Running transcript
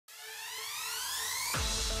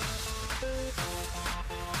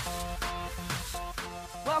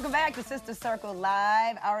Welcome back to Sister Circle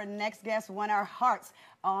Live. Our next guest won our hearts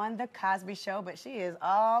on The Cosby Show, but she is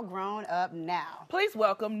all grown up now. Please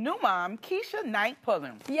welcome new mom, Keshia Knight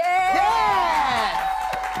Pulliam. Yes!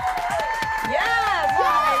 Yes!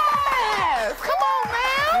 Yes! Come on,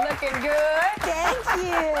 man! Looking good. Thank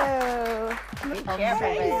you. Be careful,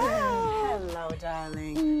 baby. Hello,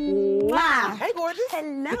 darling. Wow. Hey, gorgeous.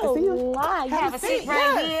 Hello. Have a seat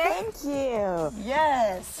right here. Thank you.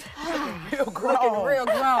 Yes. Real grown. Looking real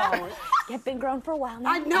grown. You've been grown for a while now.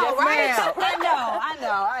 I know, Yes, right? ma'am.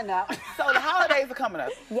 I know. So the holidays are coming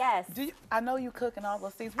up. Yes. I know you cook and all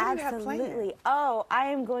those things. What do you have planned? Absolutely. Oh, I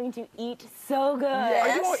am going to eat so good. Are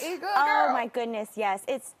you going to eat good, Oh girl? my goodness, yes.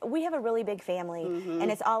 We have a really big family, and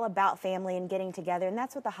it's all about family and getting together, and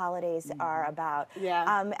that's what the holidays are about.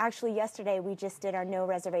 Yeah. Actually, yesterday we just did our no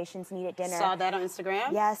reservations needed dinner. Saw that on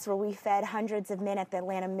Instagram? Yes, where we fed hundreds of men at the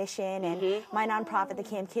Atlanta Mission and my nonprofit, the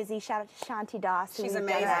Kamp Kizzy. Shout out to Shanti Das. She's who's done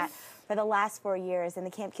amazing. that for the last 4 years. And the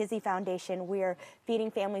Kamp Kizzy Foundation, we're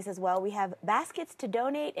feeding families as well. We have baskets to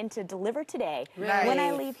donate and to deliver today Right. when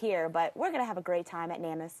I leave here. But we're going to have a great time at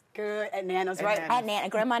Nana's. Good. At Nana's, right? Nana's.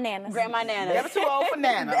 At Grandma Nana's. Grandma Nana. Never too old for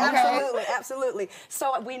Nana, okay? Absolutely, absolutely.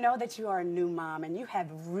 So we know that you are a new mom and you have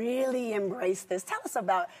really embraced this. Tell us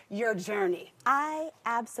about your journey. I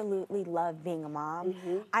absolutely love being a mom.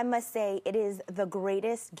 I must say it is the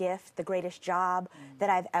greatest gift, the greatest job that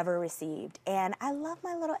I've ever received. And I love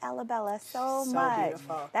my little Alabella so much.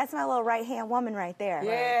 Beautiful. That's my little right-hand woman right there.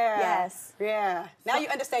 Yeah. Yes. Yeah. Now you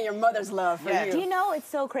understand your mother's love for Yes. Do you. you know, it's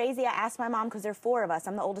so crazy. I asked my mom, because there are 4 of us.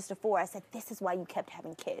 I'm the oldest of 4. I said, this is why you kept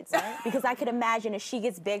having kids. Because I could imagine as she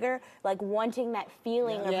gets bigger, like wanting that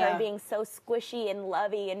feeling of Yeah. her being so squishy and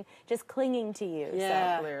lovey and just clinging to you.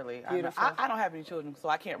 Yeah. Clearly. Beautiful. I don't have any children, so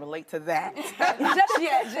I can't relate to that. Just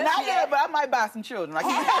yet, just Not yet. yet, but I might buy some children. Like,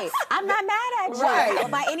 So, hey, I'm not mad at you. Right.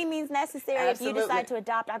 By any means necessary. Absolutely. If you decide to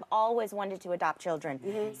adopt, I've always wanted to adopt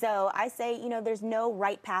children. So I say, you know, there's no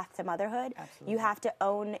right path to motherhood. Absolutely. You have to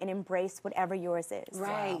own and embrace whatever yours is.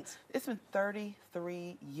 Right. It's been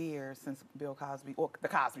 33 years since Bill Cosby, or The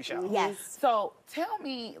Cosby Show. Yes. So tell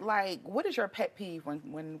me, like, what is your pet peeve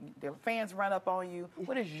when the fans run up on you?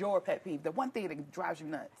 What is your pet peeve? The one thing that drives you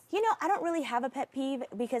nuts? You know, I don't really have a pet peeve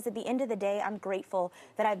because at the end of the day, I'm grateful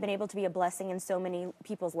that I've been able to be a blessing in so many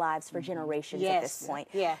people's lives for generations at this Yes. point.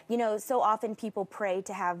 Yeah. You know, so often people pray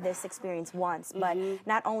to have this experience once, but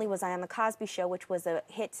not only was I on The Cosby Show, which was a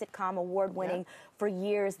hit sitcom, award-winning for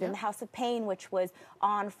years, then The House of Pain, which was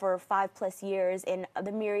on for 5+ years, and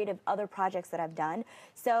the myriad of other projects that I've done.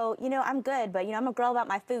 So, you know, I'm good, but, you know, I'm a girl about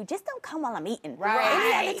my food. Just don't come while I'm eating. Right.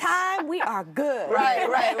 Any other time, we are good.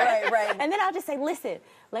 Right. And then I'll just say, listen,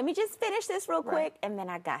 let me just finish this real quick, and then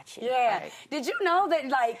I got you. Yeah. Right. Did you know that,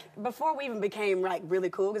 like, before we even became, like, really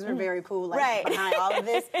cool, because we're very cool, like, Right. behind all of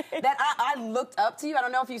this, that I looked up to you. I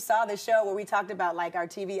don't know if you saw the show where we talked about, like, our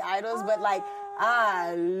TV idols, but, like,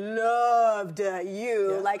 I loved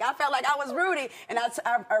you. Like, I felt like I was Rudy. And I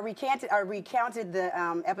recounted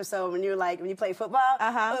the episode when you play football.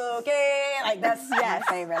 Okay. Like, that's my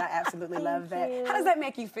favorite. I absolutely love that. you. How does that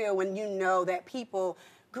make you feel when you know that people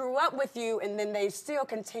grew up with you and then they still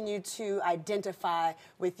continue to identify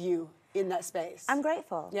with you in that space? I'm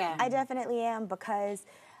grateful. Yeah. I definitely am, because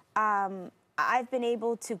I've been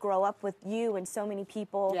able to grow up with you and so many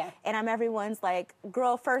people, and I'm everyone's like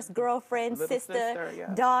girlfriend, Little sister,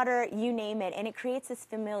 yeah. daughter, you name it, and it creates this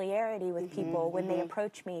familiarity with people when they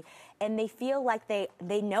approach me, and they feel like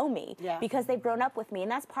they know me because they've grown up with me,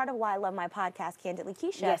 and that's part of why I love my podcast, Candidly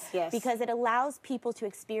Keshia, because it allows people to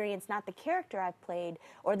experience not the character I've played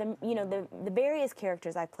or the various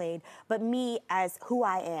characters I've played, but me as who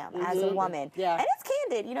I am as a woman, and it's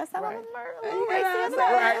candid. You know, some of them are a little racy, others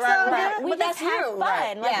are Right. we But just that's have you. fun.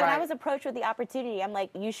 Right. Like when Right. I was approached with the opportunity, I'm like,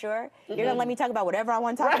 you sure? You're going to let me talk about whatever I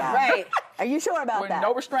want to talk about? Right. Are you sure about With that?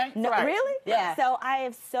 no restraints? No, Right. really? Yeah. So I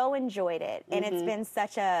have so enjoyed it, and it's been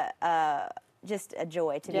such just a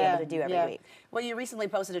joy to be able to do every week. Well, you recently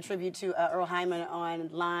posted a tribute to Earl Hyman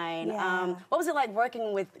online. Yeah. What was it like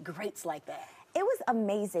working with greats like that? It was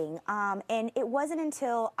amazing, and it wasn't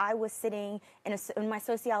until I was sitting in my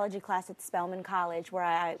sociology class at Spelman College, where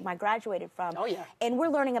I graduated from. Oh, yeah. And we're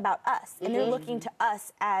learning about us, and they're looking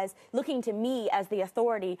to me as the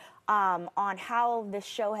authority on how this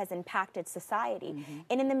show has impacted society.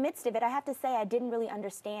 And in the midst of it, I have to say I didn't really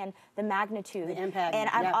understand the magnitude, the impact, and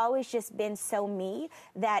I've always just been so me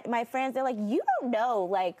that my friends, they're like, you don't know,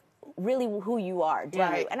 like, really who you are, do you?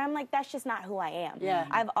 And I'm like, that's just not who I am.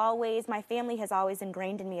 My family has always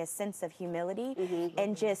ingrained in me a sense of humility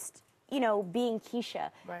and just, you know, being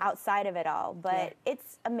Keshia outside of it all. But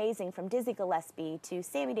it's amazing, from Dizzy Gillespie to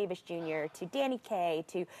Sammy Davis Jr. to Danny Kaye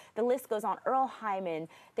to the list goes on, Earl Hyman.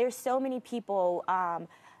 There's so many people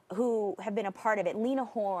who have been a part of it, Lena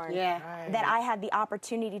Horne, that I had the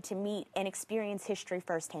opportunity to meet and experience history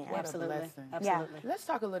firsthand. What a blessing. Absolutely. Let's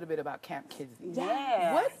talk a little bit about Kamp Kizzy.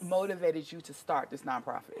 Yeah. What motivated you to start this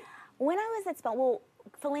nonprofit? When I was at Spelman, well,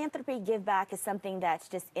 philanthropy, give back is something that's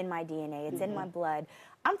just in my DNA. It's in my blood.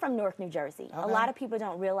 I'm from Newark, New Jersey. A lot of people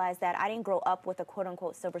don't realize that I didn't grow up with a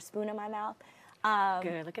quote-unquote silver spoon in my mouth.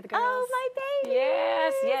 Good. Look at the girls. Oh, my baby.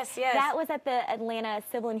 Yes, yes, yes. That was at the Atlanta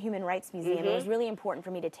Civil and Human Rights Museum. It was really important for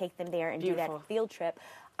me to take them there and do that field trip.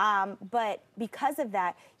 But because of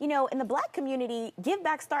that, you know, in the Black community, give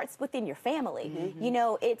back starts within your family. You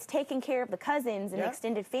know, it's taking care of the cousins and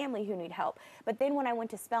extended family who need help. But then when I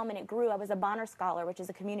went to Spelman, it grew. I was a Bonner Scholar, which is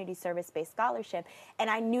a community service-based scholarship, and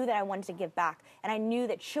I knew that I wanted to give back. And I knew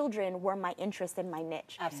that children were my interest and my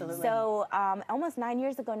niche. Absolutely. So almost 9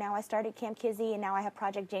 years ago now, I started Kamp Kizzy, and now I have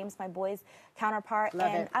Project James, my boys' counterpart,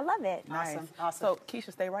 and I love it. Nice. Awesome. So,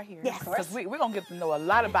 Keshia, stay right here. Yes. Because we're going to get to know a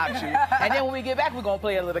lot about you. And then when we get back, we're going to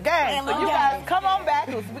play a little game. So you guys come on back,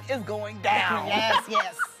 because it's going down. Yes,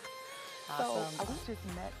 yes. Awesome. So, we just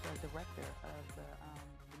met the director of the...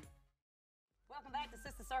 Welcome back to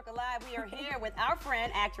Sister Circle Live. We are here with our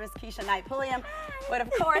friend, actress Keshia Knight Pulliam. But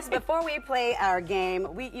of course, before we play our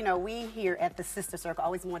game, we here at the Sister Circle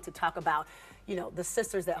always want to talk about, you know, the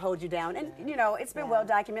sisters that hold you down. And, you know, it's been well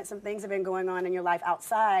documented. Some things have been going on in your life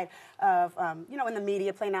outside of, you know, in the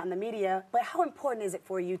media, playing out in the media. But how important is it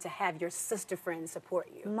for you to have your sister friends support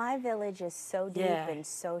you? My village is so deep and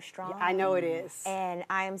so strong. Yeah, I know it is. And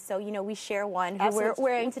I am so, you know, we share one who we're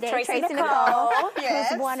wearing today, Tracy Nicole, yes.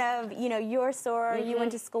 who's one of, you know, your soror. You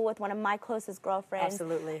went to school with one of my closest girlfriends.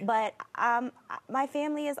 Absolutely. But my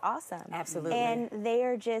family is awesome. Absolutely. And they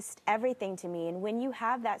are just everything to me. And when you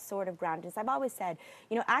have that sort of groundedness, I've always said,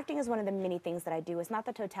 you know, acting is one of the many things that I do. It's not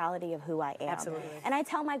the totality of who I am. Absolutely. And I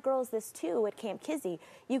tell my girls this too at Kamp Kizzy.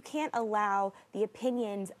 You can't allow the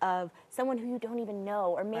opinions of someone who you don't even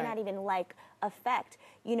know or may not even like affect,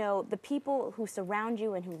 you know, the people who surround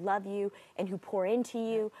you and who love you and who pour into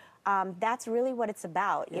you. That's really what it's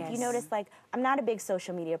about. Yes. If you notice, like, I'm not a big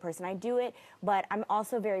social media person. I do it, but I'm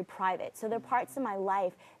also very private. So there are parts of my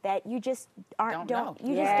life that you just don't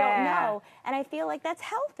know. And I feel like that's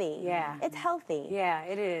healthy. Yeah. It's healthy. Yeah,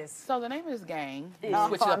 it is. So the name of this game,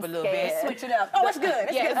 switch it up a little bit. Switch it up. Oh, it's good.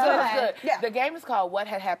 It's good. It's good. Yeah. The game is called What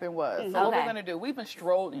Had Happened Was. So what we're going to do, we've been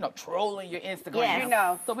trolling your Instagram. Yes. You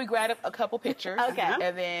know. So we grabbed a couple pictures.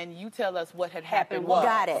 And then you tell us what had happened was.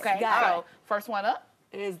 Got it. Okay. Got it. First one up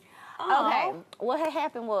is... Okay, what had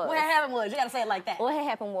happened was... What had happened was, you got to say it like that. What had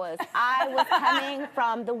happened was, I was coming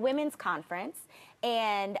from the women's conference,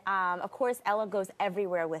 and of course, Ella goes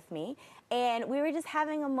everywhere with me, and we were just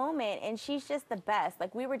having a moment, and she's just the best.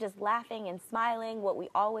 Like, we were just laughing and smiling, what we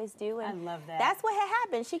always do. And I love that. That's what had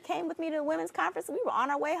happened. She came with me to the women's conference, and we were on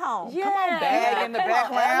our way home. Yeah. Come on, bag in the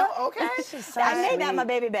background. Okay. I made that my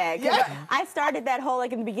baby bag. Yeah. I started that whole,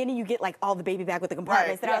 like, in the beginning, you get, like, all the baby bag with the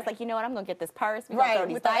compartments. And I was like, you know what, I'm going to get this purse. We're going to throw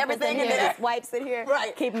these everything in there. Wipes in here.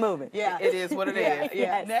 Right. Keep moving. Yeah. It is what it is.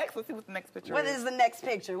 Yes. Next, let's see what the next picture What is the next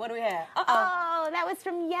picture? What do we have? Oh, that was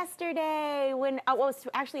from yesterday when,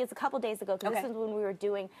 actually it's a couple days ago, because this is when we were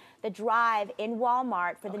doing the drive in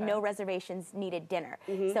Walmart for the no reservations needed dinner.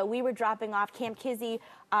 So we were dropping off. Kamp Kizzy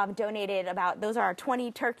donated those are our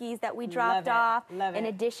 20 turkeys that we dropped off, in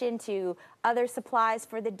addition to other supplies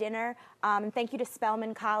for the dinner. And thank you to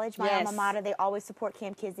Spelman College, my alma mater. They always support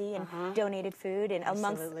Kamp Kizzy and donated food, and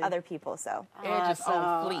amongst other people. So Edge is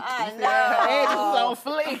on fleek. I know. Edge is on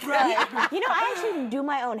fleek. You know, I actually do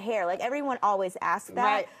my own hair. Like, everyone always asks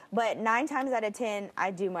that, but 9 times out of 10,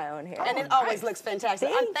 I do my own hair. And it always looks fantastic.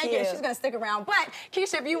 Thank you. She's going to stick around. But,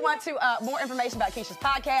 Keshia, if you want to more information about Keshia's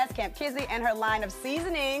podcast, Kamp Kizzy, and her line of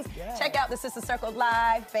seasonings, check out the Sister Circle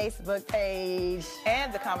Live Facebook page.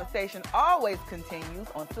 And the conversation always continues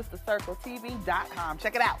on SisterCircleTV.com.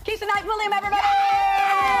 Check it out. Keshia Knight Pulliam, everybody!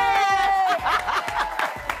 Yay!